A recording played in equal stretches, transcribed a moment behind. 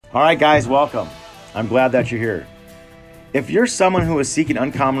All right, guys, welcome. I'm glad that you're here. If you're someone who is seeking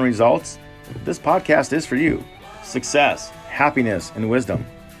uncommon results, this podcast is for you. Success, happiness, and wisdom.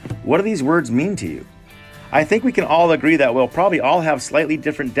 What do these words mean to you? I think we can all agree that we'll probably all have slightly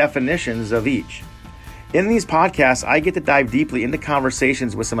different definitions of each. In these podcasts, I get to dive deeply into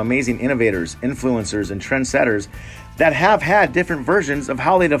conversations with some amazing innovators, influencers, and trendsetters that have had different versions of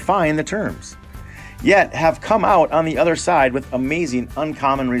how they define the terms, yet have come out on the other side with amazing,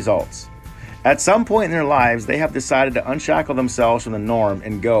 uncommon results. At some point in their lives, they have decided to unshackle themselves from the norm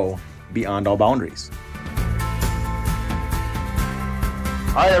and go beyond all boundaries.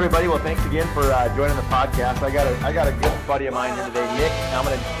 All right, everybody. Well, thanks again for joining the podcast. I got a good buddy of mine here today, Nick.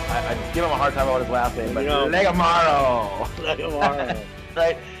 I give him a hard time about his last name, but Legamaro. Legamaro.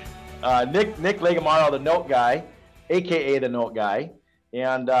 Right? Nick Legamaro, the Note Guy, aka the Note Guy,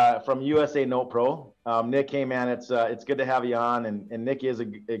 and from USA Note Pro. Nick, hey man, it's good to have you on, and Nick is a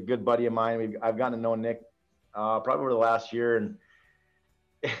good buddy of mine. I've gotten to know Nick probably over the last year, and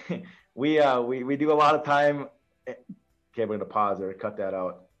we do a lot of time. Okay, we're gonna pause there, cut that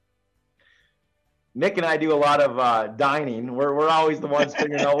out. Nick and I do a lot of dining. We're always the ones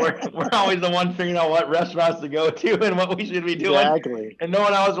figuring out we're always the ones figuring out what restaurants to go to and what we should be doing. Exactly. And no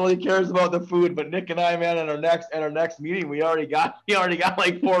one else really cares about the food. But Nick and I, man, at our next meeting, we already got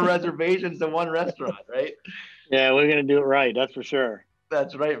like 4 reservations to one restaurant, right? Yeah, we're gonna do it right. That's for sure.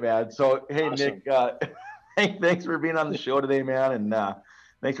 That's right, man. So hey, awesome. Nick, thanks for being on the show today, man, and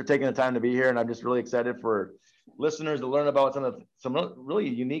thanks for taking the time to be here. And I'm just really excited for listeners to learn about some really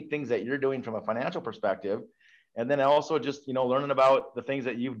unique things that you're doing from a financial perspective, and then also just learning about the things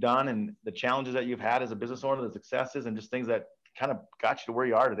that you've done and the challenges that you've had as a business owner, the successes, and just things that kind of got you to where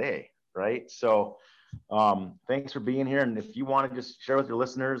you are today, right? So thanks for being here, and if you want to just share with your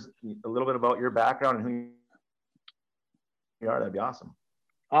listeners a little bit about your background and who you are, that'd be awesome.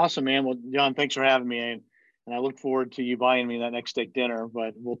 Awesome, man. Well, John, thanks for having me, and I look forward to you buying me that next steak dinner,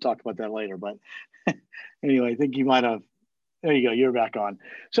 but we'll talk about that later. But anyway, I think you might have. There you go. You're back on.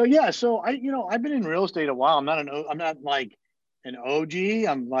 So yeah. So I've been in real estate a while. I'm not like an OG.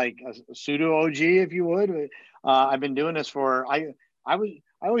 I'm like a pseudo OG, if you would. I've been doing this I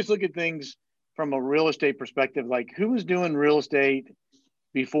always look at things from a real estate perspective, like who was doing real estate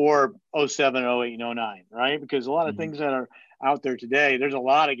before 07, 08, and 09, right? Because a lot of things that are out there today, there's a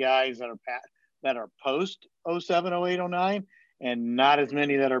lot of guys that are post 07, 08, 09, and not as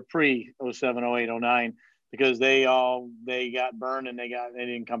many that are pre 07, 08, 09, because they got burned and they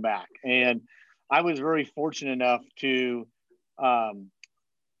didn't come back. And I was very fortunate enough to,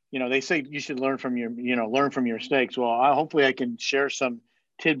 they say you should learn from your mistakes. Well, hopefully I can share some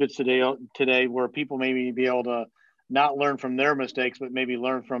tidbits today where people maybe be able to not learn from their mistakes, but maybe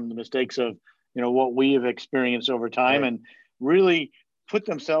learn from the mistakes of, what we have experienced over time, right, and really put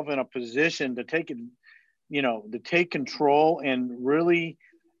themselves in a position to take control and really,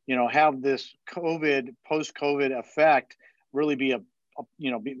 have this post-COVID effect really be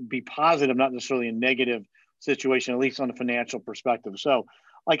be positive, not necessarily a negative situation, at least on the financial perspective. So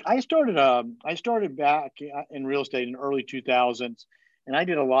like I started back in real estate in early 2000s, and I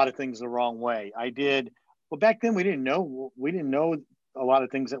did a lot of things the wrong way. Well, back then we didn't know a lot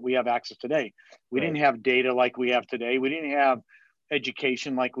of things that we have access today. We didn't have data like we have today. We didn't have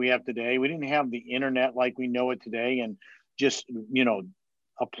education like we have today. We didn't have the internet like we know it today, and just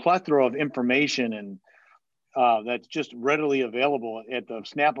a plethora of information and that's just readily available at the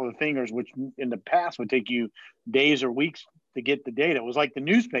snap of the fingers, which in the past would take you days or weeks to get the data. It was like the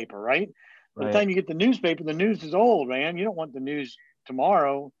newspaper, right? By the time you get the newspaper, the news is old, man. You don't want the news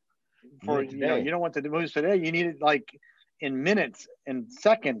tomorrow. You don't want the news today. You need it like in minutes and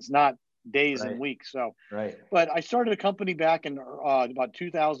seconds, not days and weeks. So, but I started a company back in about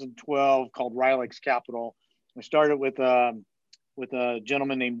 2012 called Rilex Capital. I started with a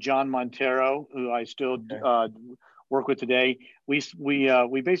gentleman named John Montero, who I still work with today. We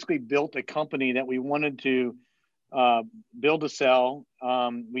basically built a company that we wanted to build to sell.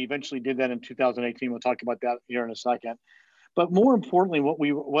 We eventually did that in 2018. We'll talk about that here in a second. But more importantly,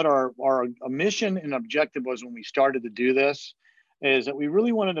 what our mission and objective was when we started to do this is that we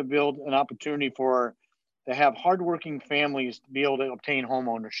really wanted to build an opportunity to have hardworking families to be able to obtain home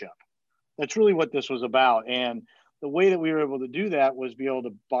ownership. That's really what this was about. And the way that we were able to do that was be able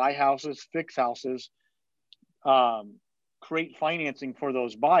to buy houses, fix houses, create financing for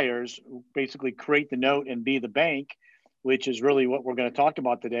those buyers, basically create the note and be the bank, which is really what we're going to talk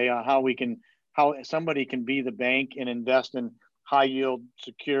about today on how somebody can be the bank and invest in high yield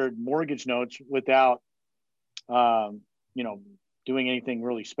secured mortgage notes without, doing anything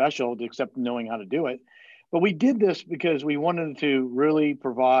really special except knowing how to do it. But we did this because we wanted to really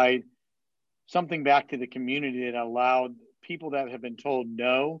provide something back to the community that allowed people that have been told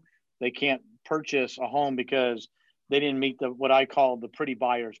no, they can't purchase a home because they didn't meet the what I call the pretty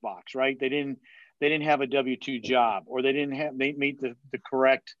buyer's box, right? They didn't have a W-2 job, or they didn't meet the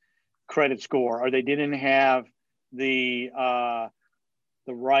correct credit score, or they didn't have the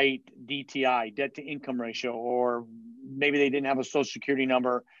right DTI, debt to income ratio, or maybe they didn't have a social security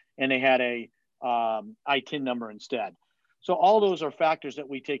number and they had a ITIN number instead. So all those are factors that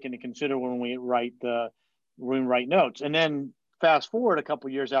we take into consider when we write notes. And then fast forward a couple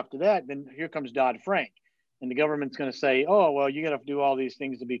of years after that, then here comes Dodd-Frank, and the government's going to say, "Oh, well, you got to do all these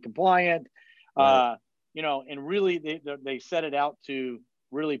things to be compliant," Right. And really they set it out to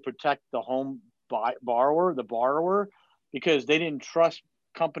really protect the home borrower, because they didn't trust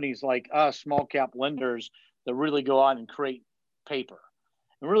companies like us, small cap lenders, that really go out and create paper.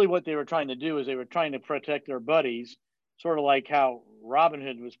 And really what they were trying to do is they were trying to protect their buddies, sort of like how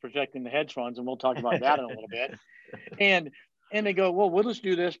Robinhood was protecting the hedge funds. And we'll talk about that in a little bit. And they go, well, we'll just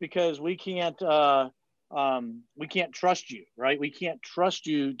do this because we can't trust you, right? We can't trust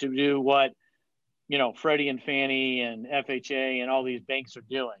you to do what, Freddie and Fannie and FHA and all these banks are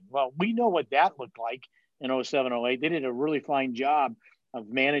doing. Well, we know what that looked like in 07, 08. They did a really fine job of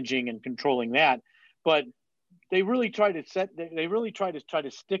managing and controlling that. But they really try to stick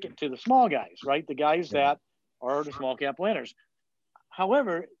it to the small guys, right? The guys that are the small cap lenders.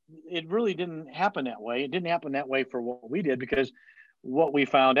 However, it really didn't happen that way. It didn't happen that way for what we did, because what we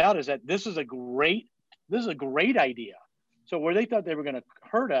found out is that this is a great idea. So where they thought they were going to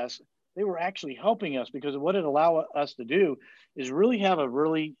hurt us, they were actually helping us, because what it allowed us to do is really have a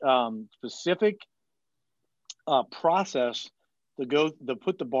really specific process to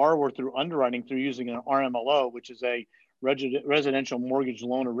put the borrower through underwriting through using an RMLO, which is a residential mortgage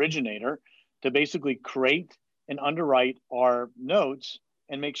loan originator, to basically create and underwrite our notes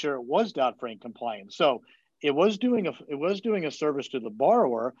and make sure it was Dodd-Frank compliant. So it was doing a service to the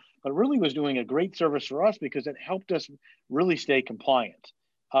borrower, but really was doing a great service for us, because it helped us really stay compliant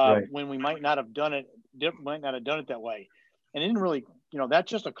when we might not have done it that way. And it didn't really,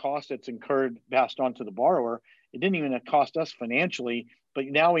 that's just a cost that's passed on to the borrower. It didn't even cost us financially, but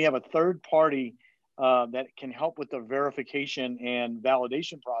now we have a third party that can help with the verification and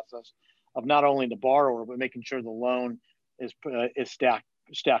validation process of not only the borrower, but making sure the loan is stacked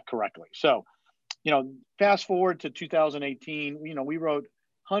correctly. So, fast forward to 2018, we wrote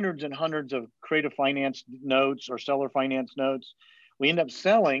hundreds and hundreds of creative finance notes or seller finance notes. We end up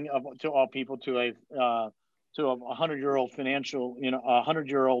selling to all people to a 100-year-old financial, a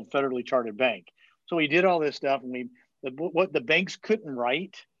 100-year-old federally chartered bank. So we did all this stuff, and what the banks couldn't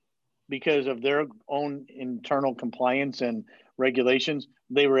write because of their own internal compliance and regulations,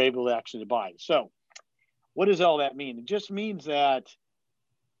 they were able to actually buy. So what does all that mean? It just means that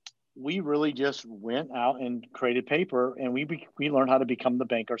we really just went out and created paper, and we learned how to become the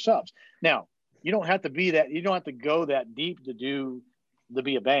bank ourselves. Now, you don't have to go that deep to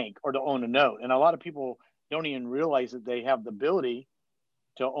be a bank or to own a note. And a lot of people don't even realize that they have the ability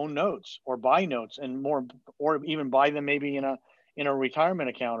to own notes or buy notes, and more, or even buy them maybe in a retirement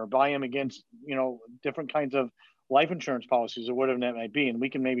account, or buy them against, different kinds of life insurance policies or whatever that might be. And we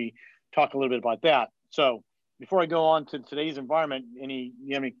can maybe talk a little bit about that. So before I go on to today's environment,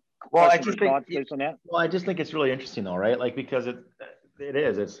 you have any questions or thoughts based on that? Well, I just think it's really interesting though, right? Like, because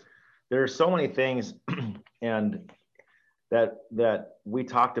there are so many things and that we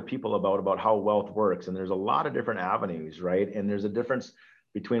talk to people about how wealth works. And there's a lot of different avenues, right? And there's a difference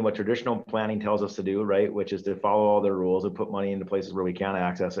between what traditional planning tells us to do, right? Which is to follow all their rules and put money into places where we can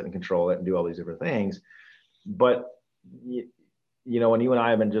access it and control it and do all these different things. But, when you and I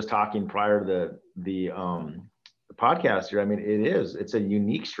have been just talking prior to the podcast here, I mean, it's a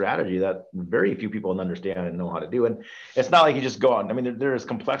unique strategy that very few people understand and know how to do. And it's not like you just go out. I mean, there's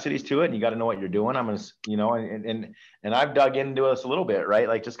complexities to it, and you got to know what you're doing. I'm going to, and I've dug into this a little bit, right?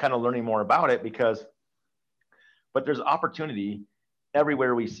 Like just kind of learning more about it, but there's opportunity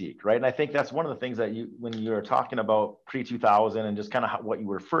everywhere we seek, right? And I think that's one of the things that when you're talking about pre-2000 and just kind of what you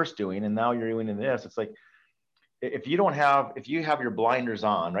were first doing, and now you're doing in this, it's like, if you have your blinders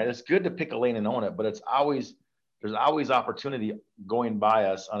on, right? It's good to pick a lane and own it, but there's always opportunity going by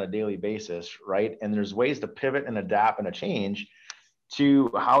us on a daily basis, right? And there's ways to pivot and adapt and change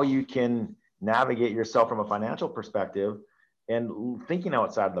to how you can navigate yourself from a financial perspective and thinking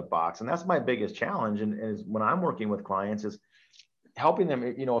outside the box. And that's my biggest challenge. And is when I'm working with clients is helping them,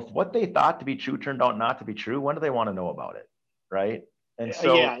 if what they thought to be true turned out not to be true, when do they want to know about it, right? And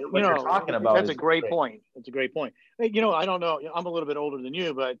so what you're talking about, that's a great point. It's a great point. I don't know. I'm a little bit older than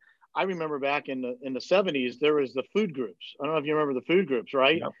you, but I remember back in the 70s, there was the food groups. I don't know if you remember the food groups,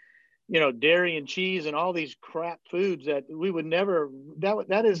 right? Yep. You know, dairy and cheese and all these crap foods that we would never,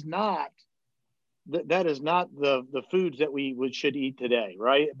 that is not, that is not the foods that we should eat today,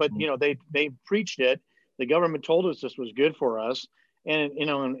 right? But you know, they preached it. The government told us this was good for us, and you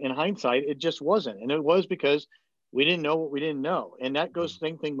know, in hindsight, it just wasn't, and it was because we didn't know what we didn't know. And that goes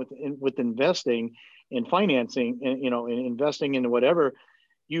same thing with investing and financing, and you know, and investing into whatever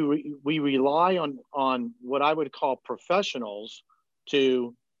we rely on what I would call professionals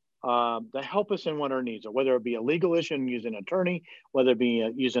to help us in what our needs are, whether it be a legal issue and use an attorney, whether it be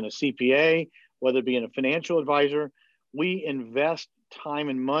using a CPA, whether it be in a financial advisor. We invest time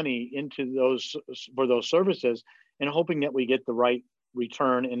and money into those for those services and hoping that we get the right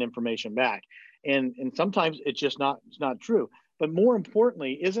return and information back. And sometimes it's not true. But more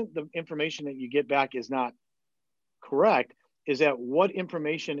importantly, isn't the information that you get back is not correct, is that what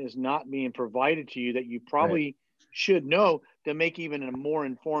information is not being provided to you that you probably should know to make even a more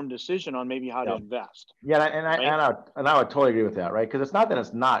informed decision on maybe how to invest. Yeah, and I would totally agree with that, right? Because it's not that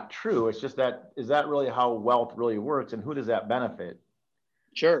it's not true. It's just that, is that really how wealth really works, and who does that benefit?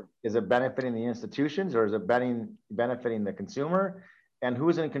 Sure. Is it benefiting the institutions, or is it benefiting the consumer? And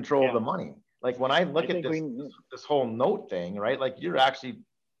who's in control of the money? Like when I look at this whole note thing, right? Like you're actually,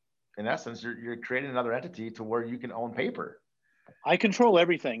 in essence, you're creating another entity to where you can own paper. I control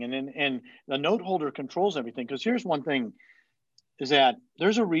everything, and the note holder controls everything. Because here's one thing, is that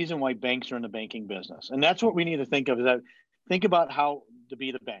there's a reason why banks are in the banking business. And that's what we need to think of, is that think about how to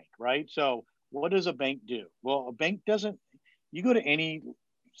be the bank, right? So what does a bank do? Well, a bank doesn't, you go to any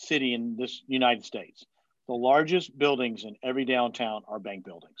city in this United States, the largest buildings in every downtown are bank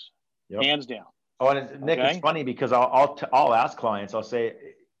buildings, hands down. Oh, and Nick, it's funny because I'll ask clients, I'll say,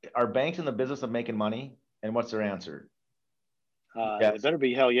 are banks in the business of making money? And what's their answer? Yes. It better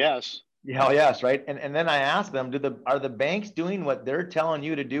be hell yes. Hell yes, right? And then I ask them, are the banks doing what they're telling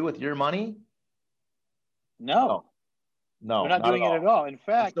you to do with your money? No, they're not doing it at all. In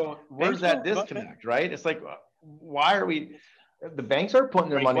fact, so where's that disconnect, right? It's like, why are we? The banks are putting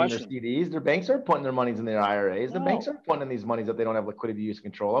their money in their CDs. Their banks are putting their monies in their IRAs. The banks are putting in these monies that they don't have liquidity use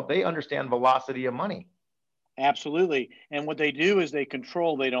control of. They understand velocity of money. Absolutely. And what they do is they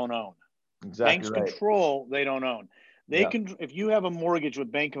control, they don't own. Exactly. Banks control, they don't own. They can, if you have a mortgage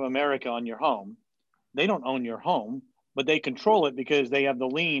with Bank of America on your home, they don't own your home, but they control it because they have the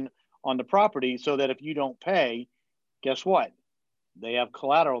lien on the property, so that if you don't pay, guess what? They have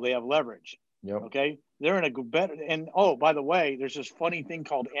collateral, they have leverage. Yep. Okay. They're in a better, and oh, by the way, there's this funny thing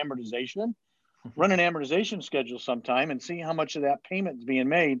called amortization. Run an amortization schedule sometime and see how much of that payment is being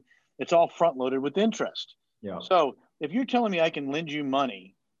made. It's all front loaded with interest. Yeah. So if you're telling me I can lend you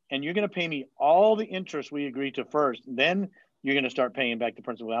money and you're going to pay me all the interest we agreed to first, then you're going to start paying back the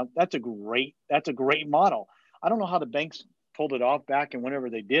principal. That's a great model. I don't know how the banks pulled it off back and whenever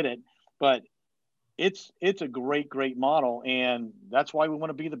they did it, but it's a great model. And that's why we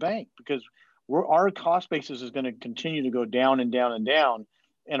want to be the bank, because our cost basis is going to continue to go down and down and down.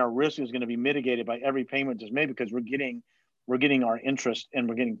 And our risk is going to be mitigated by every payment that's made, because we're getting our interest and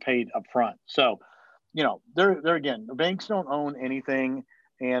we're getting paid up front. So, you know, there again, the banks don't own anything.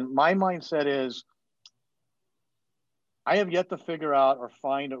 And my mindset is, I have yet to figure out or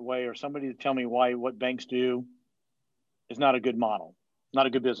find a way or somebody to tell me why what banks do is not a good model, not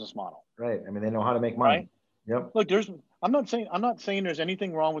a good business model. Right. I mean, they know how to make money. Right? Yep. Look, I'm not saying there's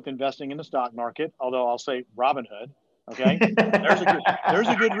anything wrong with investing in the stock market, although I'll say Robinhood. Okay. There's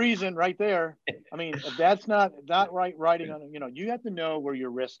a good reason right there. I mean, if that's not right writing on, you know, you have to know where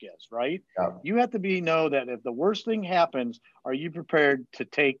your risk is, right? Yeah. You have to know that if the worst thing happens, are you prepared to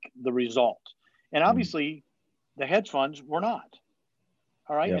take the result? And obviously the hedge funds were not.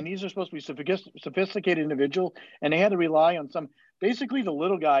 All right. Yeah. And these are supposed to be sophisticated individuals, and they had to rely on basically the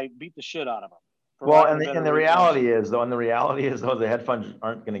little guy beat the shit out of them. Well, and the reality is though, the hedge funds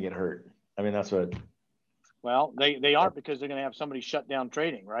aren't going to get hurt. I mean, that's what. Well, they aren't, because they're going to have somebody shut down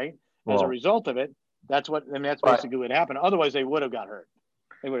trading, right? As a result of it, that's basically what happened. Otherwise, they would have got hurt.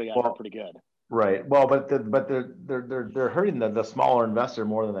 They would have got hurt pretty good. Right. Well, but they're hurting the smaller investor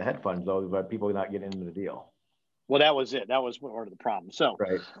more than the hedge funds, though, by people not getting into the deal. Well, that was it. That was part of the problem. So,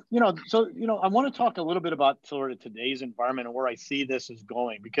 I want to talk a little bit about sort of today's environment and where I see this is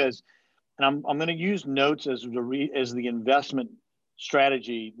going, because, and I'm going to use notes as the investment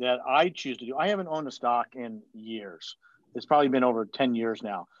strategy that I choose to do. I haven't owned a stock in years. It's probably been over 10 years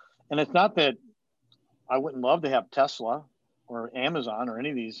now. And it's not that I wouldn't love to have Tesla or Amazon or any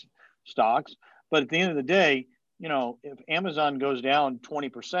of these stocks, but at the end of the day, you know, if Amazon goes down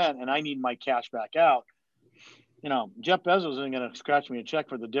 20% and I need my cash back out, Jeff Bezos isn't going to scratch me a check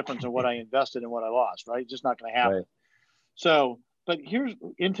for the difference of what I invested and what I lost, right? It's just not going to happen. Right. So, but here's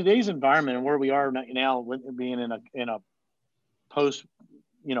in today's environment and where we are now, being in a post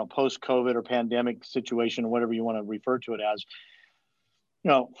COVID or pandemic situation, whatever you want to refer to it as,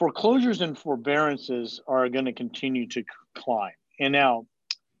 foreclosures and forbearances are going to continue to climb. And now,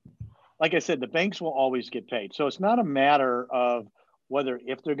 like I said, the banks will always get paid. So it's not a matter of whether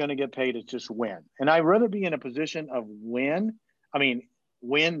if they're going to get paid, it's just when. And I'd rather be in a position of when,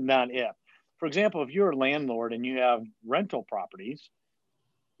 not if. For example, if you're a landlord and you have rental properties,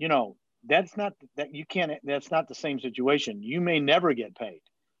 that's not the same situation. You may never get paid.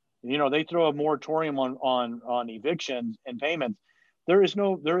 They throw a moratorium on evictions and payments. There is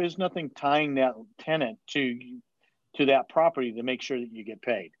nothing tying that tenant to that property to make sure that you get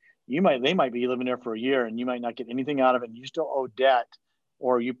paid. They might be living there for a year and you might not get anything out of it, and you still owe debt,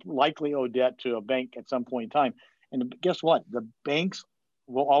 or you likely owe debt to a bank at some point in time. And guess what? The banks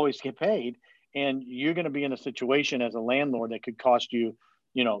will always get paid, and you're going to be in a situation as a landlord that could cost you,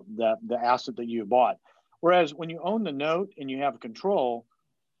 the asset that you bought. Whereas when you own the note and you have control,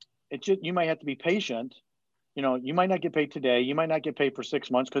 you might have to be patient. You might not get paid today. You might not get paid for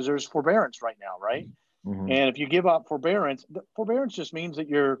 6 months because there's forbearance right now, right? Mm-hmm. And if you give up forbearance just means that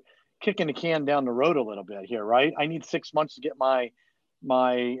you're kicking the can down the road a little bit here, right? I need 6 months to get my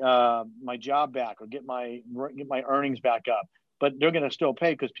job back or get my earnings back up. But they're going to still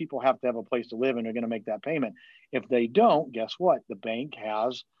pay because people have to have a place to live and they're going to make that payment. If they don't, guess what? The bank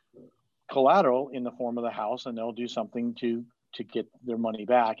has collateral in the form of the house, and they'll do something to get their money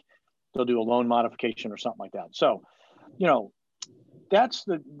back. They'll do a loan modification or something like that. So, that's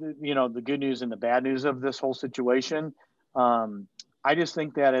the good news and the bad news of this whole situation. I just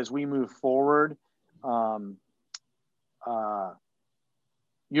think that as we move forward, you're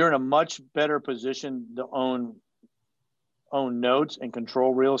in a much better position to own notes and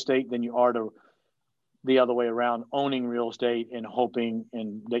control real estate than you are to the other way around, owning real estate and hoping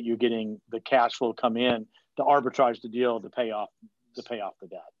and that you're getting the cash flow come in to arbitrage the deal to pay off the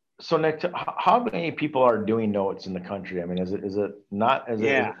debt. So Nick, how many people are doing notes in the country? I mean, is it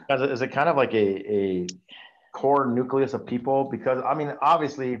kind of like a core nucleus of people? Because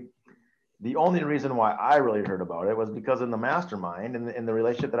obviously the only reason why I really heard about it was because in the mastermind and in the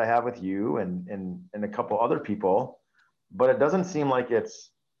relationship that I have with you and a couple other people, but it doesn't seem like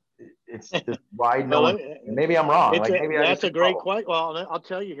it's this wide known. Maybe I'm wrong. That's a great question. Well, I'll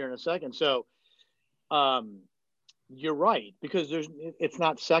tell you here in a second. So, you're right, because it's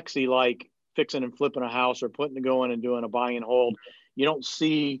not sexy like fixing and flipping a house or going and doing a buy and hold. You don't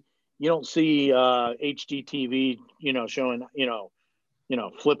see HGTV, showing,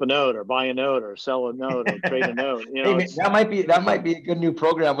 flip a note or buy a note or sell a note or trade a note. Hey, that might be a good new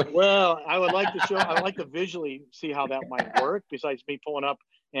program. Well, I would like to visually see how that might work besides me pulling up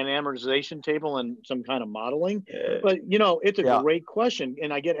an amortization table and some kind of modeling. But, it's a great question.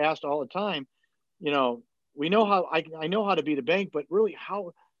 And I get asked all the time, we know how I know how to be the bank, but really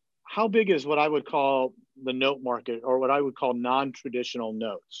how big is what I would call the note market, or what I would call non-traditional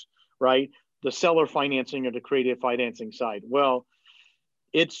notes, right? The seller financing or the creative financing side. Well,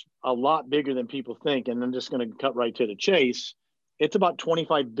 it's a lot bigger than people think. And I'm just going to cut right to the chase. It's about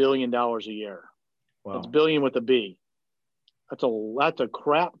 $25 billion a year. Wow. That's billion with a B. That's a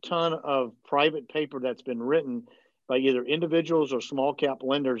crap ton of private paper that's been written by either individuals or small cap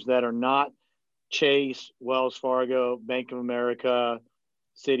lenders that are not Chase, Wells Fargo, Bank of America,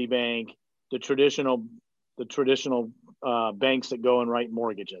 Citibank, the traditional banks that go and write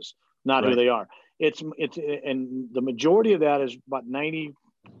mortgages, not who they are. It's and the majority of that is about 90%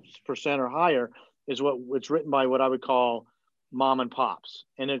 or higher is it's written by what I would call mom and pops.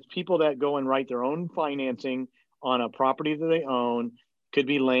 And it's people that go and write their own financing on a property that they own. Could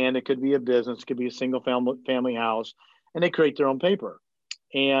be land, it could be a business, it could be a single family house, and they create their own paper.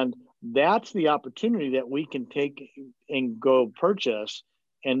 And that's the opportunity that we can take and go purchase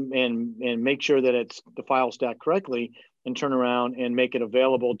and make sure that it's the file stacked correctly, and turn around and make it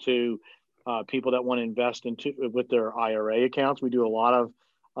available to people that want to invest with their IRA accounts. We do a lot of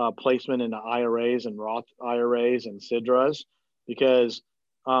placement into IRAs and Roth IRAs and SIDRAs because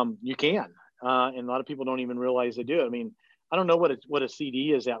you can, and a lot of people don't even realize they do. I mean, I don't know what a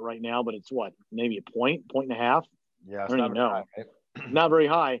CD is at right now, but it's maybe a point and a half. Yeah, I don't even know. High, right? Not very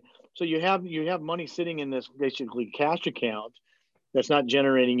high. So you have money sitting in this basically cash account that's not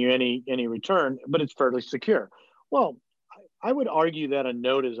generating you any return, but it's fairly secure. Well, I would argue that a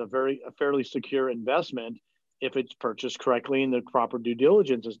note is a fairly secure investment if it's purchased correctly and the proper due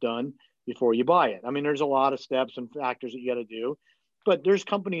diligence is done before you buy it. I mean, there's a lot of steps and factors that you got to do. But there's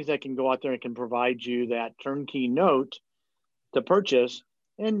companies that can go out there and can provide you that turnkey note to purchase.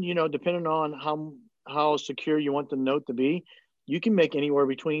 And, depending on how secure you want the note to be, you can make anywhere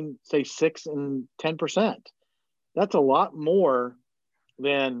between, say, 6 and 10%. That's a lot more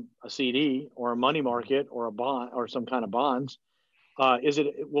than a CD or a money market or a bond or some kind of bonds.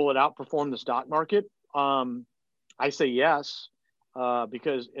 Will it outperform the stock market? I say yes,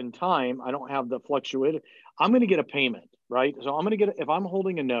 because in time, I don't have the fluctuated. I'm going to get a payment, right? So if I'm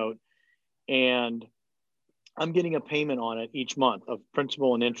holding a note and I'm getting a payment on it each month of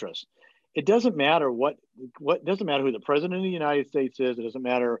principal and interest, it doesn't matter what doesn't matter who the president of the United States is. It doesn't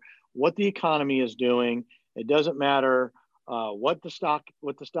matter what the economy is doing. It doesn't matter what the stock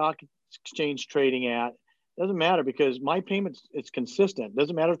exchange trading at. It doesn't matter, because my payments, it's consistent. It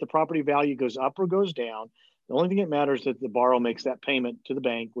doesn't matter if the property value goes up or goes down. The only thing that matters is that the borrower makes that payment to the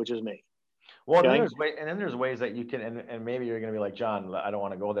bank, which is me. Well, okay? then there's ways that you can, and maybe you're going to be like, John, I don't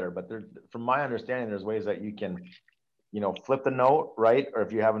want to go there, but from my understanding, there's ways that you can, flip the note, right? Or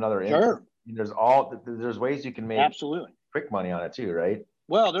if you have another sure. There's ways you can make absolutely quick money on it too, right?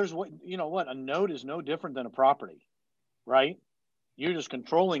 Well, a note is no different than a property, right? You're just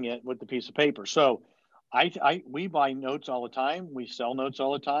controlling it with the piece of paper. So we buy notes all the time. We sell notes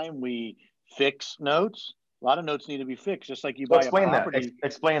all the time. We fix notes. A lot of notes need to be fixed, just like you buy a property.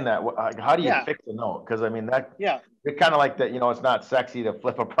 Explain that. How do you fix a note? Because I mean you're kind of like that. It's not sexy to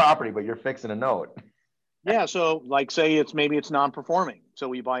flip a property, but you're fixing a note. Yeah. So like, say maybe it's non-performing. So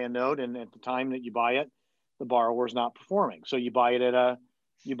we buy a note, and at the time that you buy it, the borrower is not performing. So you buy it at a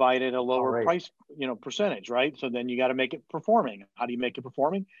lower price, percentage, right? So then you got to make it performing. How do you make it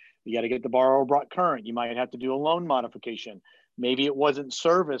performing? You got to get the borrower brought current. You might have to do a loan modification. Maybe it wasn't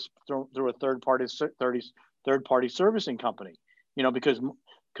serviced through a third party servicing company,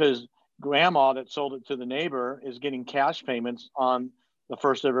 because grandma that sold it to the neighbor is getting cash payments on the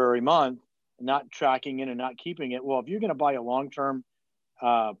first of every month, not tracking it and not keeping it. Well, if you're going to buy a long-term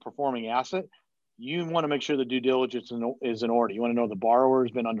performing asset, you want to make sure the due diligence is in order. You want to know the borrower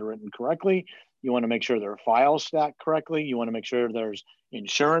has been underwritten correctly. You want to make sure their files stacked correctly. You want to make sure there's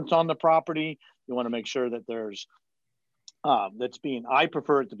insurance on the property. You want to make sure that there's I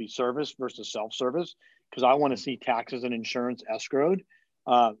prefer it to be service versus self-service, because I want to see taxes and insurance escrowed.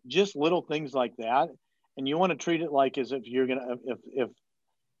 Just little things like that. And you want to treat it like as if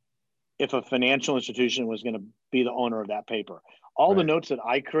if a financial institution was going to be the owner of that paper. All the notes that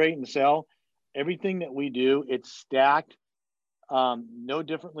I create and sell, everything that we do, it's stacked no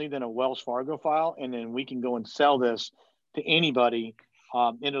differently than a Wells Fargo file. And then we can go and sell this to anybody,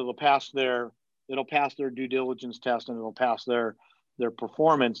 and it'll pass their due diligence test, and it'll pass their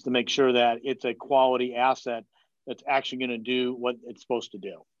performance to make sure that it's a quality asset that's actually going to do what it's supposed to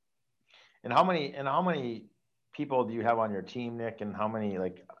do. And how many people do you have on your team, Nick? And how many,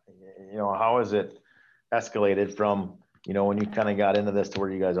 how is it escalated from, when you kind of got into this to where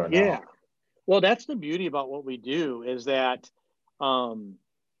you guys are now? Yeah. Well, that's the beauty about what we do, is that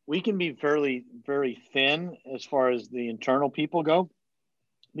we can be very, very thin as far as the internal people go,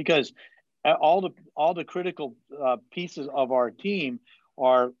 because all the critical pieces of our team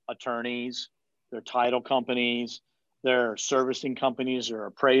are attorneys, they're title companies, they're servicing companies, they're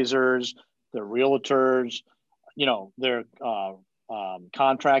appraisers, they're realtors, they're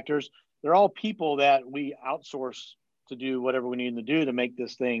contractors. They're all people that we outsource to do whatever we need to do to make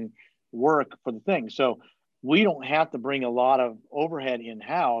this thing work for the thing. So we don't have to bring a lot of overhead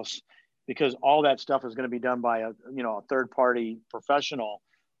in-house, because all that stuff is going to be done by a third-party professional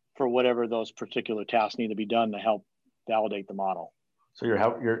for whatever those particular tasks need to be done to help validate the model. So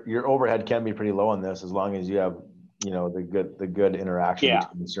your overhead can be pretty low on this, as long as you have the good interaction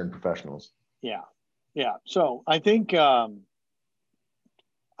between certain professionals. Yeah. So I think from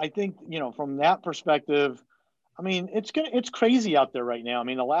that perspective, I mean, it's crazy out there right now. I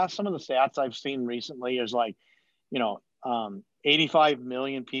mean, some of the stats I've seen recently is 85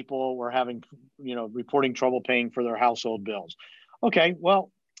 million people were reporting trouble paying for their household bills. Okay,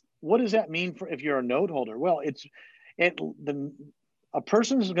 well, what does that mean for if you're a note holder? Well, a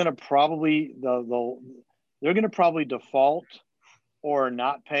person is going to probably they're going to probably default or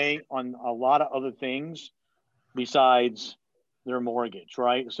not pay on a lot of other things besides their mortgage,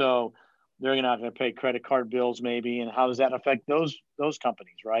 right? So they're not going to pay credit card bills maybe, and how does that affect those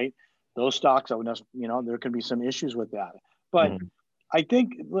companies, right? Those stocks, there could be some issues with that. But I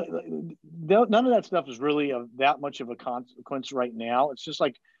think none of that stuff is really that much of a consequence right now. It's just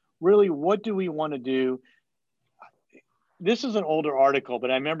like, really, what do we want to do? This is an older article, but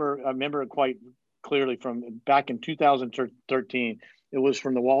I remember it quite clearly from back in 2013. It was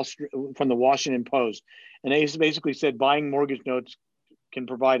from the Washington Post, and they basically said buying mortgage notes can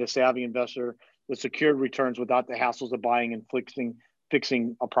provide a savvy investor with secured returns without the hassles of buying and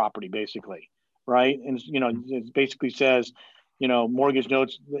fixing a property, basically, right? And it basically says, mortgage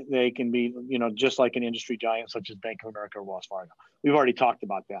notes, they can be, just like an industry giant such as Bank of America or Wells Fargo. We've already talked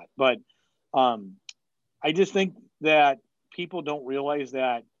about that, but I just think that people don't realize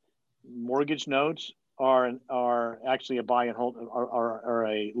that mortgage notes are actually a buy and hold, are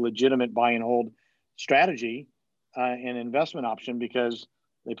a legitimate buy and hold strategy and investment option, because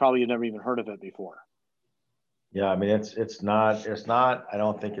they probably had never even heard of it before. Yeah, I mean, it's not. I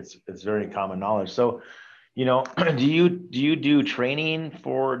don't think it's very common knowledge. So, do you do training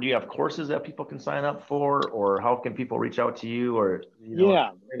for? Do you have courses that people can sign up for, or how can people reach out to you? Or a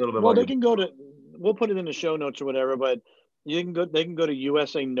little bit. Well, they can go to. We'll put it in the show notes or whatever, but they can go to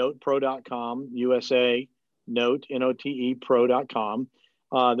usanotepro.com, USA Note, Note pro.com.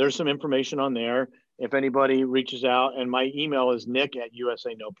 There's some information on there. If anybody reaches out, and my email is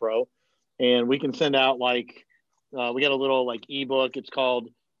nick@usanotepro, and we can send out we got a little ebook. It's called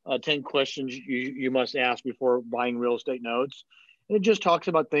 10 questions you must ask before buying real estate notes. And it just talks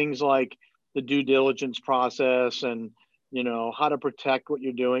about things like the due diligence process and, how to protect what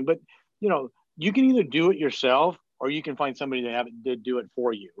you're doing. But, you can either do it yourself or you can find somebody to do it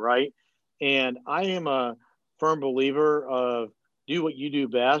for you, right? And I am a firm believer of do what you do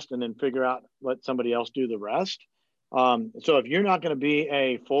best and then let somebody else do the rest. So if you're not going to be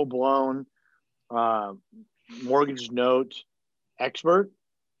a full-blown mortgage note expert,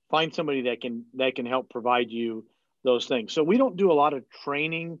 find somebody that can help provide you those things. So we don't do a lot of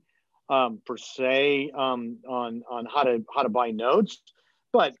training per se on how to buy notes,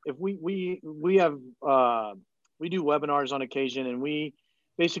 but if we have we do webinars on occasion, and we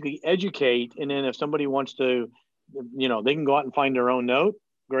basically educate. And then if somebody wants to, they can go out and find their own note,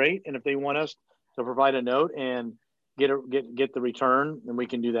 great. And if they want us to provide a note and get the return, then we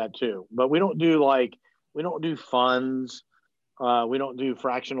can do that too. But we don't do funds. We don't do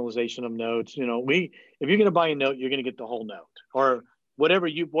fractionalization of notes. If you're going to buy a note, you're going to get the whole note, or whatever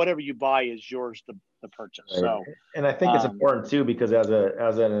you buy is yours to purchase. Right. So, and I think it's important too, because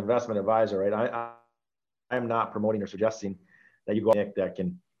as an investment advisor, right, I'm not promoting or suggesting that you go Nick that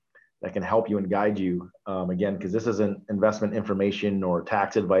can help you and guide you. Again, because this isn't investment information or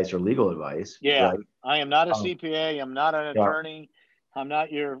tax advice or legal advice. Yeah, right? I am not a CPA. I'm not an attorney. I'm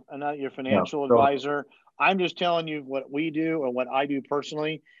not your financial advisor. I'm just telling you what we do or what I do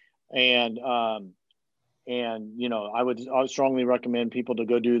personally. And I would strongly recommend people to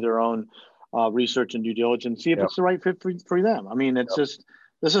go do their own research and due diligence, see if it's the right fit for them. I mean, it's just,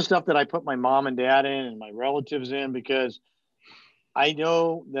 this is stuff that I put my mom and dad in and my relatives in, because I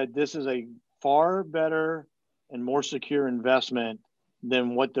know that this is a far better and more secure investment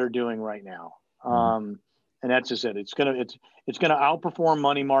than what they're doing right now. And that's just it. It's gonna outperform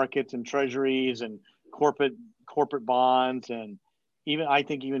money markets and treasuries and corporate bonds, and I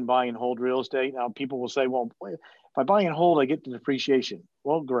think even buy and hold real estate. Now people will say, well, if I buy and hold, I get the depreciation.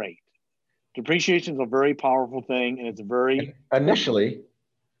 Well, great. Depreciation is a very powerful thing, and it's very initially.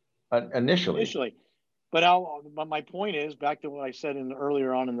 But my point is, back to what I said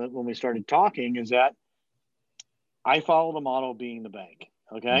earlier on when we started talking, is that I follow the model of being the bank.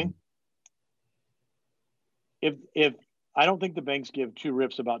 Okay. If I don't think the banks give two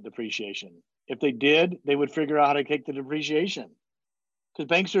rips about depreciation. If they did, they would figure out how to take the depreciation, because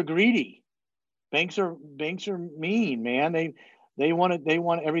banks are greedy. Banks are mean, man. They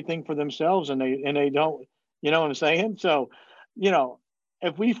want everything for themselves, and they don't, you know what I'm saying? So,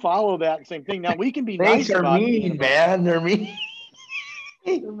 if we follow that same thing, now we can be nice about it. Banks are mean, man. They're mean.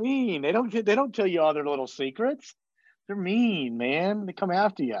 They're mean. They don't tell you all their little secrets. They're mean, man. They come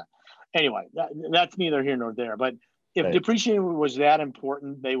after you. Anyway, that's neither here nor there. But if depreciation was that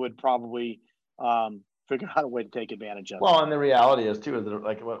important, they would probably figure out a way to take advantage of it. Well, and the reality is too,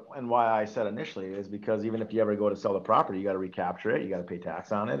 and why I said initially is because even if you ever go to sell the property, you got to recapture it. You got to pay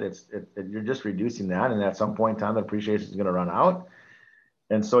tax on it. You're just reducing that, and at some point in time, the depreciation is going to run out.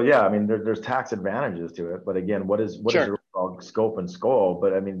 And so, yeah, I mean, there's tax advantages to it. But again, what is your overall scope and scope?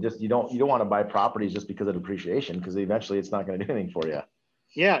 But I mean, just you don't want to buy properties just because of depreciation, because eventually it's not going to do anything for you.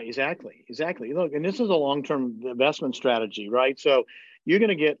 Yeah, exactly. Look, and this is a long-term investment strategy, right? So you're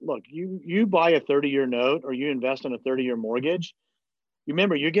going to you buy a 30-year note, or you invest in a 30-year mortgage.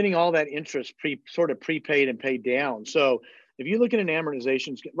 Remember, you're getting all that interest sort of prepaid and paid down. So if you look at an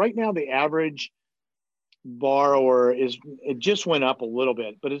amortization, right now the average borrower it just went up a little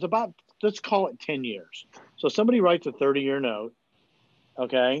bit, but it's about, let's call it 10 years. So somebody writes a 30-year note,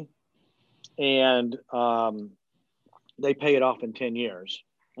 okay, and they pay it off in 10 years.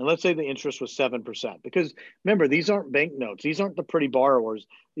 And let's say the interest was 7%, because remember, these aren't bank notes. These aren't the pretty borrowers.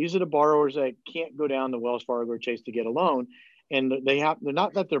 These are the borrowers that can't go down to Wells Fargo or Chase to get a loan. And they're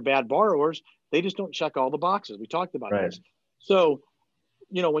not that they're bad borrowers. They just don't check all the boxes. We talked about this. So,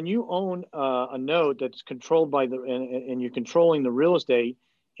 when you own a note that's controlled by and you're controlling the real estate,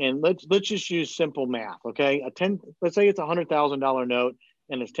 and let's just use simple math. Okay. Let's say it's $100,000 note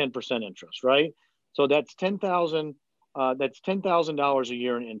and it's 10% interest, right? So that's $10,000 a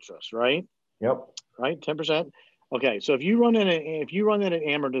year in interest, right? Yep. Right, 10%. Okay, so if you run that at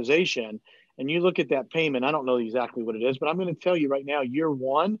amortization and you look at that payment, I don't know exactly what it is, but I'm going to tell you right now, year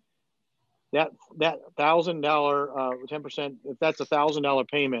one, that $1,000 10%, if that's $1,000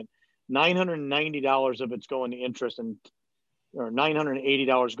 payment, $990 of it's going to interest, or $980 going to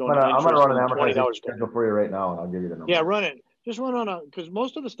interest. I'm going to run an amortization schedule for you right now, and I'll give you the number. Yeah, run it. Just run because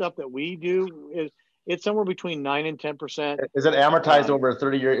most of the stuff that we do is. It's somewhere between 9 and 10%. Is it amortized over a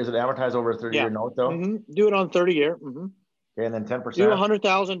 30-year? Is it amortized over a 30-year note though? Mm-hmm. Do it on 30-year. Mm-hmm. Okay, and then 10%. Do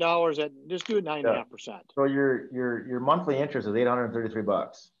 $100,000 at just do it 9.5%. So your monthly interest is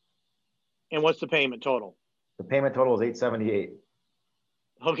 $833. And what's the payment total? The payment total is $878.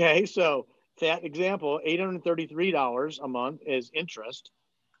 Okay, so that example, $833 a month is interest,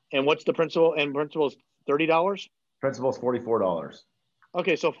 and what's the principal? And principal is $30. Principal is $44.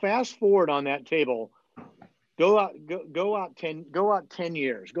 Okay, so fast forward on that table, go out 10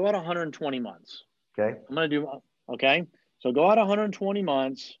 years, go out 120 months. Okay. Okay. So go out 120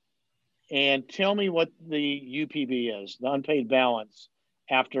 months and tell me what the UPB is, the unpaid balance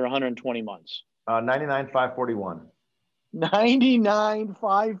after 120 months. 99,541.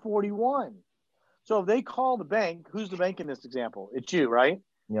 99,541. So if they call the bank, who's the bank in this example? It's you, right?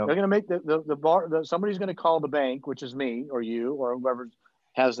 Yep. They're going to make somebody's going to call the bank, which is me or you or whoever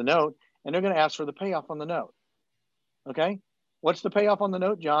has the note, and they're going to ask for the payoff on the note. Okay. What's the payoff on the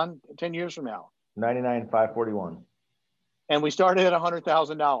note, John, 10 years from now? 99,541. And we started at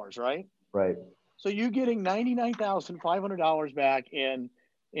 $100,000, right? Right. So you're getting $99,500 back in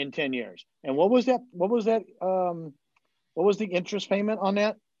 10 years. And what was the interest payment on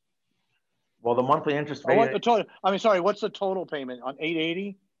that? Well, the monthly interest payment. What's the total payment on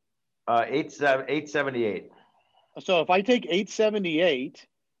 880? 878. So if I take 878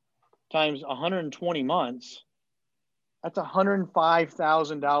 times 120 months, that's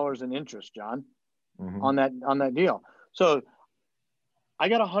 $105,000 in interest, John, on that deal. So I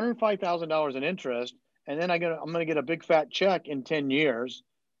got $105,000 in interest, and then I'm going to get a big fat check in 10 years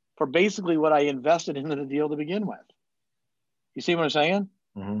for basically what I invested into the deal to begin with. You see what I'm saying?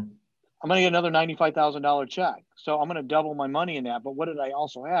 Mm-hmm. I'm going to get another $95,000 check. So I'm going to double my money in that. But what did I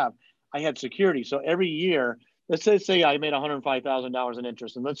also have? I had security. So every year, let's say I made $105,000 in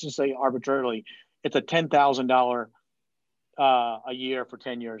interest, and let's just say arbitrarily, it's a $10,000 a year for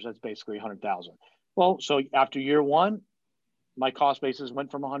 10 years. That's basically $100,000. Well, so after year one, my cost basis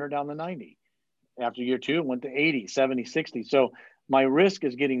went from 100 down to 90. After year two, it went to 80, 70, 60. So my risk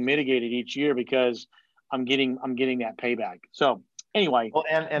is getting mitigated each year because I'm getting that payback. So anyway, well,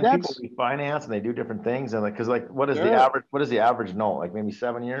 and people refinance and they do different things, and what is the average? What is the average note? Like maybe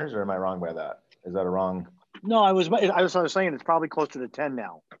 7 years, or am I wrong by that? Is that a wrong? No, I was saying it's probably closer to 10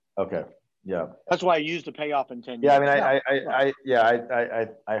 now. Okay. Yeah. That's why I used the payoff in 10 years. Yeah, I mean,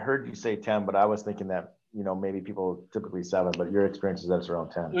 I heard you say 10, but I was thinking that, maybe people typically 7, but your experience is that it's around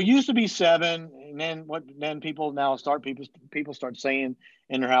 10. It used to be 7, and then people now people start saying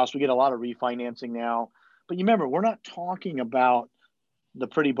in their house, we get a lot of refinancing now. But you remember, we're not talking about the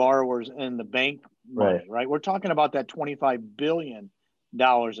pretty borrowers and the bank money, right? We're talking about that $25 billion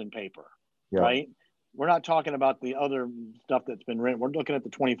in paper, right? We're not talking about the other stuff that's been written. We're looking at the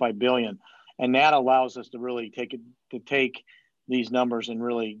 $25 billion, and that allows us to really take these numbers and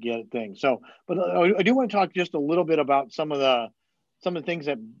really get things. So, but I do want to talk just a little bit about some of the things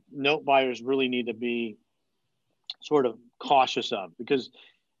that note buyers really need to be sort of cautious of, because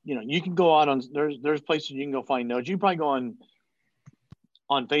you can go out on there's places you can go find notes. You probably go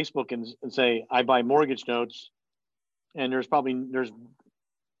on Facebook and say I buy mortgage notes, and there's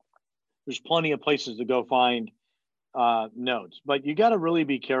plenty of places to go find notes, but you got to really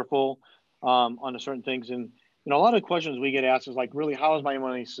be careful on certain things. And a lot of questions we get asked is like, really, how is my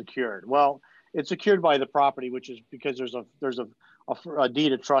money secured? Well, it's secured by the property, which is because there's a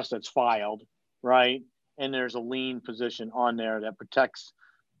deed of trust that's filed, right? And there's a lien position on there that protects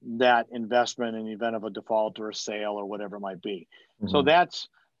that investment in the event of a default or a sale or whatever it might be. Mm-hmm. So that's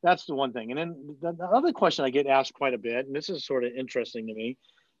the one thing. And then the other question I get asked quite a bit, and this is sort of interesting to me.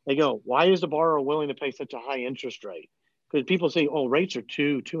 They go, why is the borrower willing to pay such a high interest rate? Because people say, oh, rates are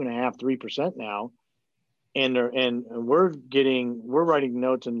 2.5%, 3% now. and we're writing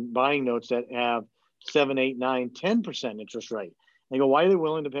notes and buying notes that have 7, 8, 9, 10% interest rate. They go, why are they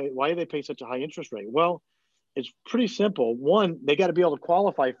willing to pay? Why do they pay such a high interest rate? Well, it's pretty simple. One, they got to be able to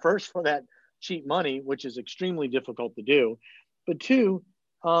qualify first for that cheap money, which is extremely difficult to do. But two,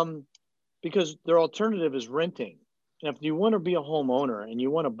 because their alternative is renting. And if you want to be a homeowner and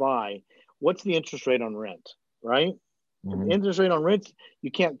you want to buy, what's the interest rate on rent, right? Mm-hmm. The interest rate on rent,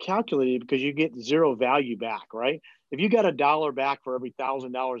 you can't calculate it because you get zero value back, right? If you got $1 back for every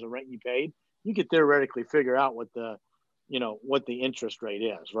 $1,000 of rent you paid, you could theoretically figure out what the interest rate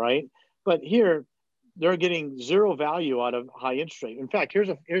is, right? But here, they're getting zero value out of high interest rate. In fact, here's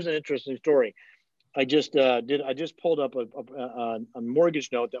an interesting story. I just pulled up a mortgage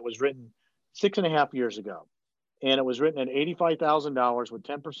note that was written 6.5 years ago, and it was written at $85,000 with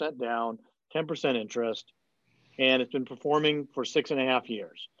 10% down, 10% interest, and it's been performing for 6.5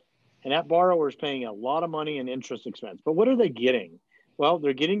 years. And that borrower is paying a lot of money in interest expense. But what are they getting? Well,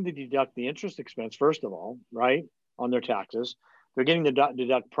 they're getting to deduct the interest expense, first of all, right, on their taxes. They're getting to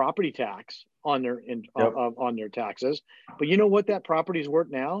deduct property tax on their taxes. But you know what that property is worth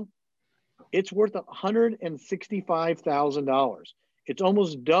now? It's worth $165,000. It's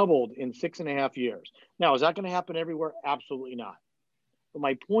almost doubled in 6.5 years. Now, is that going to happen everywhere? Absolutely not. But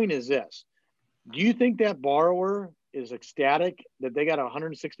my point is this. Do you think that borrower is ecstatic that they got a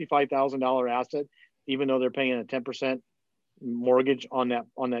 $165,000 asset, even though they're paying a 10% mortgage on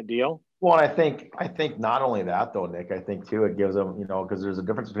that deal? Well, I think not only that though, Nick, I think too, it gives them, because there's a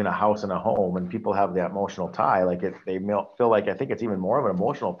difference between a house and a home, and people have the emotional tie. Like they feel like, I think it's even more of an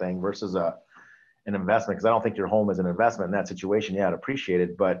emotional thing versus an investment. Cause I don't think your home is an investment in that situation. Yeah, I'd appreciate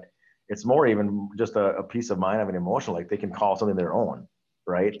it, but it's more even just a peace of mind of an emotional, like they can call something their own.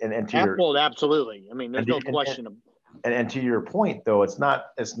 Right. And to absolutely. I mean, there's no question. And to your point though, it's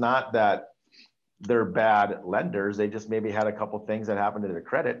not that they're bad lenders. They just maybe had a couple of things that happened to their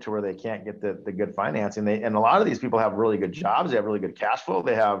credit to where they can't get the good financing. And a lot of these people have really good jobs. They have really good cash flow.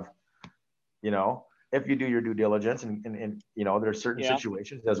 They have, if you do your due diligence and there's certain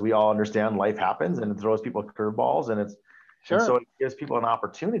situations, as we all understand, life happens and it throws people curveballs, and it's, sure. And so it gives people an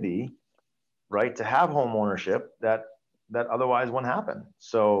opportunity, right, to have home ownership that otherwise wouldn't happen.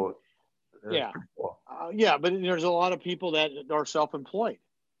 So cool. But there's a lot of people that are self-employed.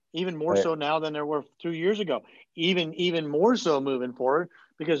 Even more so now than there were 2 years ago, even more so moving forward,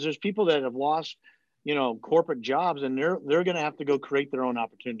 because there's people that have lost, corporate jobs, and they're going to have to go create their own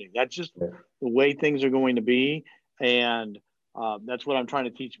opportunity. That's just the way things are going to be. And that's what I'm trying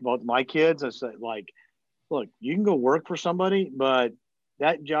to teach both my kids. I said, like, look, you can go work for somebody, but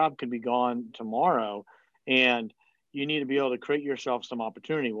that job could be gone tomorrow. And you need to be able to create yourself some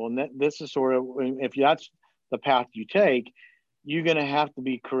opportunity. Well, this is sort of, if that's the path you take, you're going to have to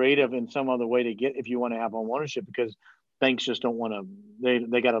be creative in some other way if you want to have home ownership, because banks just don't want to,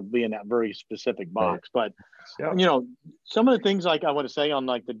 they got to be in that very specific box. Right. But, some of the things like I want to say on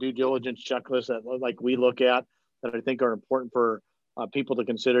like the due diligence checklist that like we look at that I think are important for people to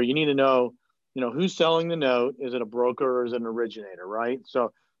consider, you need to know, who's selling the note. Is it a broker or is it an originator, right?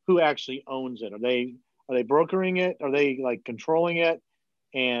 So who actually owns it? Are they brokering it? Are they like controlling it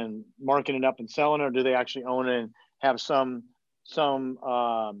and marking it up and selling it? Or do they actually own it and have some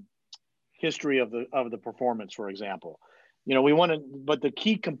history of the performance, for example? But the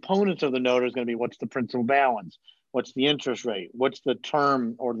key components of the note is going to be, what's the principal balance? What's the interest rate? What's the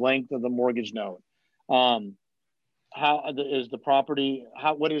term or length of the mortgage note? What does the property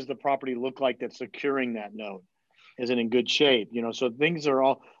look like that's securing that note? Is it in good shape? So things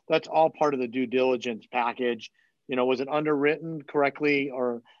that's all part of the due diligence package. Was it underwritten correctly,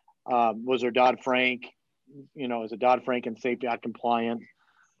 or was there Dodd-Frank? Is it Dodd-Frank and Safety Act compliant?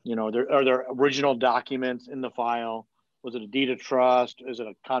 Are there original documents in the file? Was it a deed of trust? Is it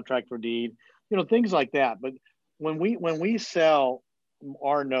a contract for deed? Things like that. But when we sell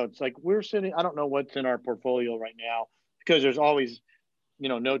our notes, like we're sitting, I don't know what's in our portfolio right now, because there's always,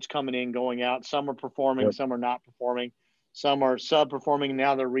 notes coming in, going out. Some are performing, some are not performing. Some are sub-performing,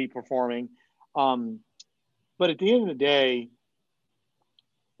 now they're re-performing. But at the end of the day,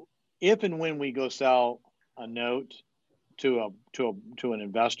 if and when we go sell a note to an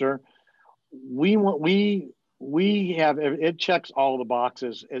investor, we have, it checks all the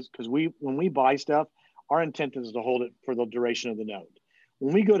boxes, because when we buy stuff, our intent is to hold it for the duration of the note.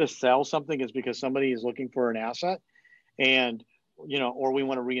 When we go to sell something, it's because somebody is looking for an asset, and or we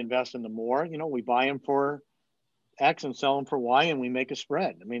want to reinvest in them more. We buy them for X and sell them for Y, and we make a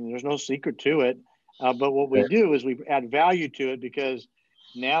spread. I mean, there's no secret to it. But what we do is we add value to it, because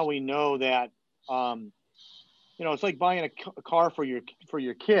now we know that, it's like buying a car for your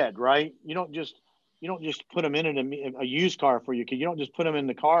kid, right? You don't just you don't just put them in a used car for you. You don't just put them in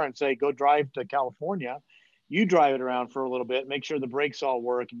the car and say, go drive to California. You drive it around for a little bit, make sure the brakes all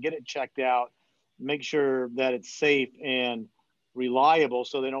work and get it checked out, make sure that it's safe and reliable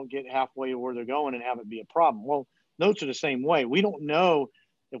so they don't get halfway where they're going and have it be a problem. Well, notes are the same way. We don't know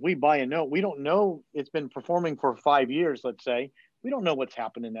if we buy a note, we don't know it's been performing for 5 years, let's say. We don't know what's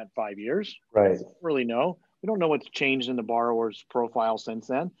happened in that 5 years. Right. We don't really know. We don't know what's changed in the borrower's profile since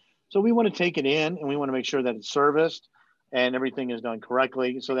then. So we want to take it in and we want to make sure that it's serviced and everything is done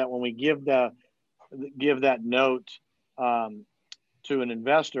correctly so that when we give that note to an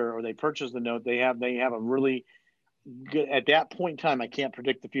investor or they purchase the note, they have a really good, at that point in time, I can't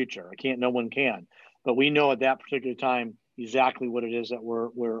predict the future. No one can, but we know at that particular time exactly what it is that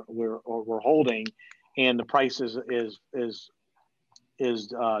we're holding, and the price is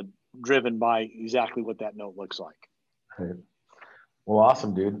driven by exactly what that note looks like. Right. Well,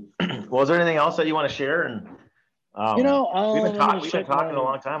 awesome, dude. Well, is there anything else that you want to share? And we've been talking a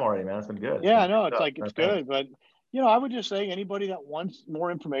long time already, man. It's been good. Yeah, no, it's good. But I would just say anybody that wants more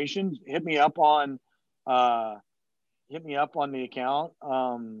information, hit me up on the account.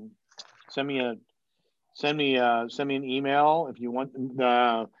 Send me an email if you want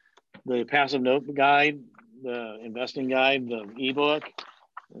the passive note guide, the investing guide, the ebook.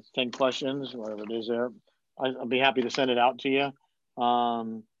 It's 10 questions, whatever it is there. I'll be happy to send it out to you.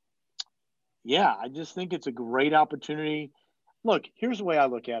 I just think it's a great opportunity. Look, here's the way I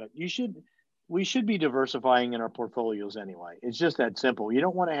look at it. We should be diversifying in our portfolios anyway. It's just that simple. You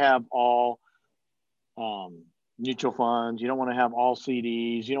don't want to have all mutual funds. You don't want to have all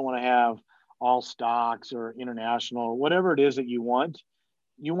CDs. You don't want to have all stocks or international, whatever it is that you want.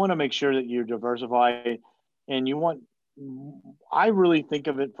 You want to make sure that you're diversified, and I really think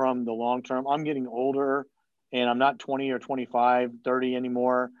of it from the long term. I'm getting older and I'm not 20 or 25, 30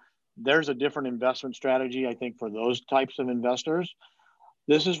 anymore. There's a different investment strategy, I think, for those types of investors.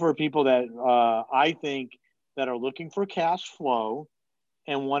 This is for people that I think that are looking for cash flow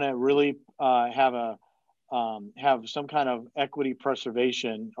and want to really have some kind of equity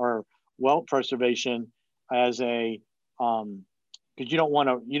preservation or wealth preservation as a because you don't want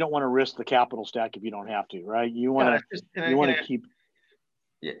to risk the capital stack if you don't have to, right? You want to keep.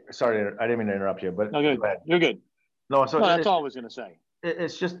 Yeah, sorry, I didn't mean to interrupt you, but no, good. You're good. No, that's all I was going to say.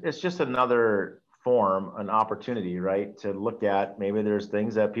 It's just another form, an opportunity, right? To look at maybe there's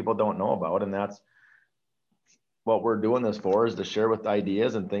things that people don't know about, and that's what we're doing this for, is to share with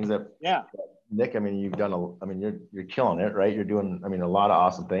ideas and things that. Yeah. Nick, I mean, you're killing it, right? You're doing, a lot of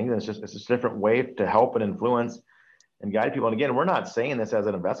awesome things. And it's just a different way to help and influence and guide people. And again, we're not saying this as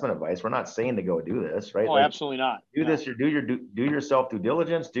an investment advice. We're not saying to go do this, right? Oh, absolutely not. Do this. Do yourself due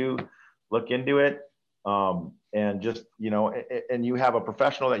diligence. Look into it, and just and you have a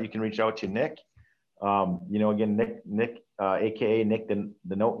professional that you can reach out to, Nick. Again, Nick, aka Nick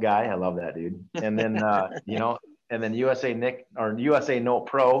the Note Guy. I love that dude. And then and then USA Nick or USA Note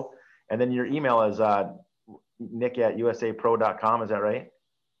Pro. And then your email is nick@usapro.com. Is that right?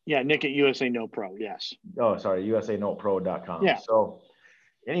 Yeah, Nick at USA Note Pro. Yes. Oh, sorry, usanotepro.com. Yeah. So,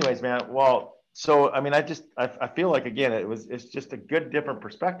 anyways, man. Well, so I feel like again, it's just a good different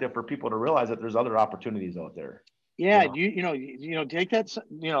perspective for people to realize that there's other opportunities out there. Yeah, take that.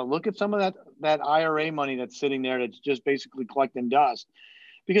 Look at some of that IRA money that's sitting there that's just basically collecting dust.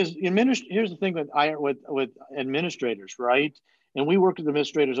 Because here's the thing with administrators, right? And we work with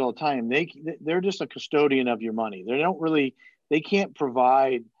administrators all the time. They're just a custodian of your money. They can't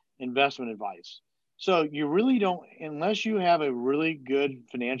provide investment advice. So you really don't, unless you have a really good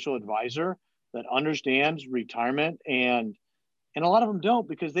financial advisor that understands retirement, and a lot of them don't,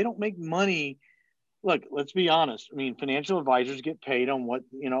 because they don't make money. Look, let's be honest. I mean, financial advisors get paid on what,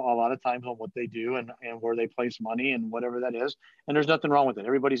 a lot of times on what they do and where they place money and whatever that is. And there's nothing wrong with it.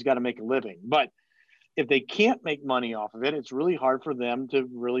 Everybody's got to make a living. But if they can't make money off of it, it's really hard for them to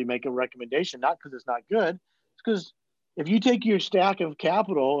really make a recommendation, not because it's not good. It's because if you take your stack of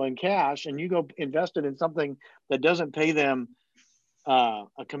capital and cash and you go invest it in something that doesn't pay them a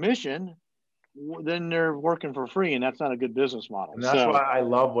commission, then they're working for free, and that's not a good business model. And that's why I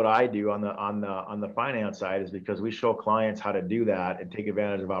love what I do on the finance side, is because we show clients how to do that and take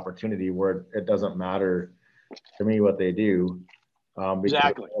advantage of opportunity where it doesn't matter to me what they do.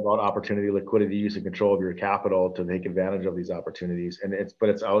 Exactly. It's about opportunity, liquidity, use and control of your capital to take advantage of these opportunities. And it's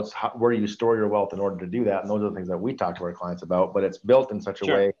where you store your wealth in order to do that. And those are the things that we talk to our clients about, but it's built in such a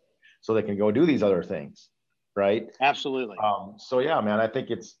way so they can go do these other things. Right. Absolutely. So yeah, man, I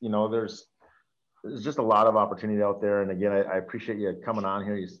think it's, there's just a lot of opportunity out there. And again, I appreciate you coming on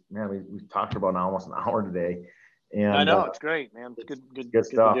here. We've talked about almost an hour today. And I know it's great, man. It's good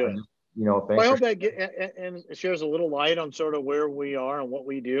stuff. you know, thanks. Well, I hope that and shares a little light on sort of where we are and what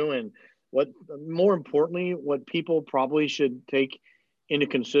we do, and what, more importantly, what people probably should take into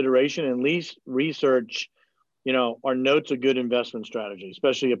consideration, and at least research. You know, are notes a good investment strategy,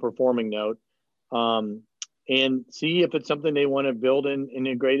 especially a performing note, and see if it's something they want to build and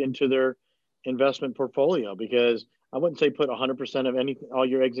integrate into their investment portfolio. Because I wouldn't say put 100% of all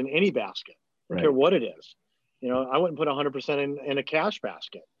your eggs in any basket. I don't care what it is. You know, I wouldn't put 100% in a cash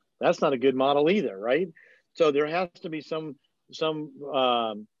basket. That's not a good model either, right? So there has to be some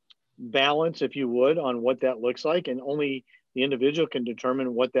balance, if you would, on what that looks like, and only the individual can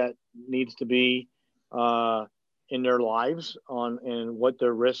determine what that needs to be in their lives and what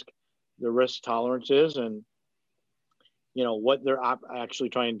their risk tolerance is, and you know what they're actually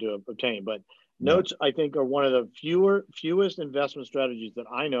trying to obtain. But notes, I think, are one of the fewest investment strategies that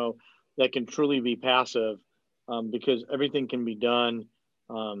I know that can truly be passive, because everything can be done,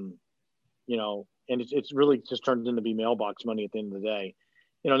 you know, and it's really just turned into be mailbox money at the end of the day.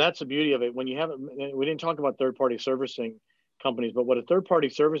 You know, that's the beauty of it. When you have it, we didn't talk about third-party servicing companies, but what a third-party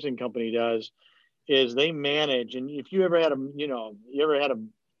servicing company does is they manage. And if you ever had a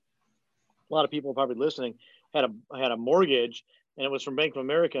lot of people probably listening had a mortgage, and it was from Bank of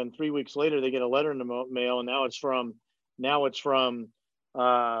America, and 3 weeks later they get a letter in the mail, and now it's from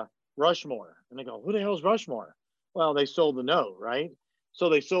Rushmore, and they go, who the hell is Rushmore? Well, they sold the note, right? So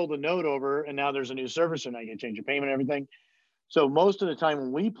they sold the note over, and now there's a new servicer. Now you can change your payment and everything. So most of the time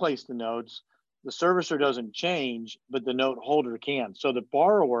when we place the notes, the servicer doesn't change, but the note holder can. So the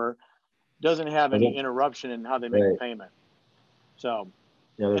borrower doesn't have any interruption in how they make the payment. So,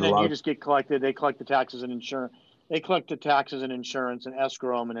 and then you just get collected. They collect the taxes and insurance. They collect the taxes and insurance and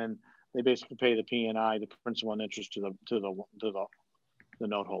escrow them, and then they basically pay the P&I, the principal and interest, to the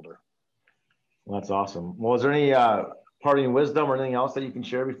note holder. Well, that's awesome. Well, is there any parting wisdom or anything else that you can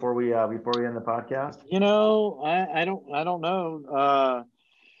share before we end the podcast? You know, I don't know.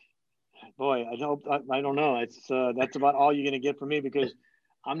 Boy, I don't know. It's that's about all you're going to get from me, because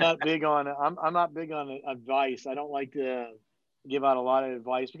I'm not big on advice. I don't like to give out a lot of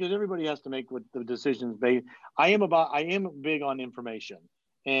advice, because everybody has to make what the decisions based. I am big on information,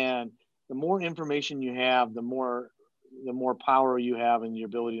 and the more information you have, the more power you have in your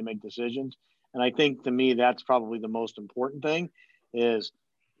ability to make decisions. And I think, to me, that's probably the most important thing. Is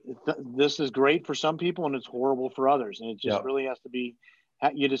this is great for some people and it's horrible for others, and it just really has to be.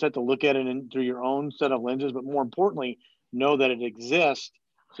 You just have to look at it through your own set of lenses, but more importantly, know that it exists,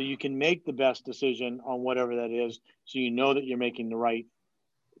 so you can make the best decision on whatever that is. So you know that you're making the right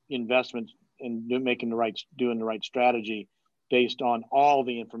investments and doing the right strategy based on all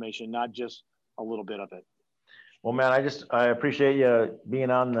the information, not just a little bit of it. Well, man, I appreciate you being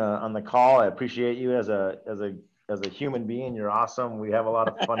on the call. I appreciate you as a human being. You're awesome. We have a lot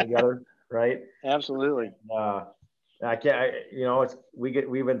of fun together, right? Absolutely.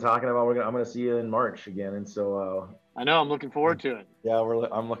 We've been talking about, I'm going to see you in March again. And so, I know, I'm looking forward to it. Yeah,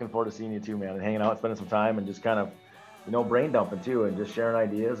 I'm looking forward to seeing you too, man, and hanging out, spending some time, and just kind of, brain dumping too, and just sharing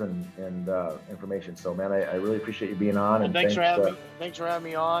ideas and information. So, man, I really appreciate you being on. And thanks for having me. Thanks for having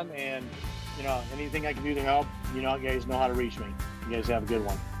me on. And, anything I can do to help, you guys know how to reach me. You guys have a good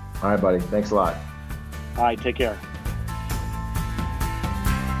one. All right, buddy. Thanks a lot. All right. Take care.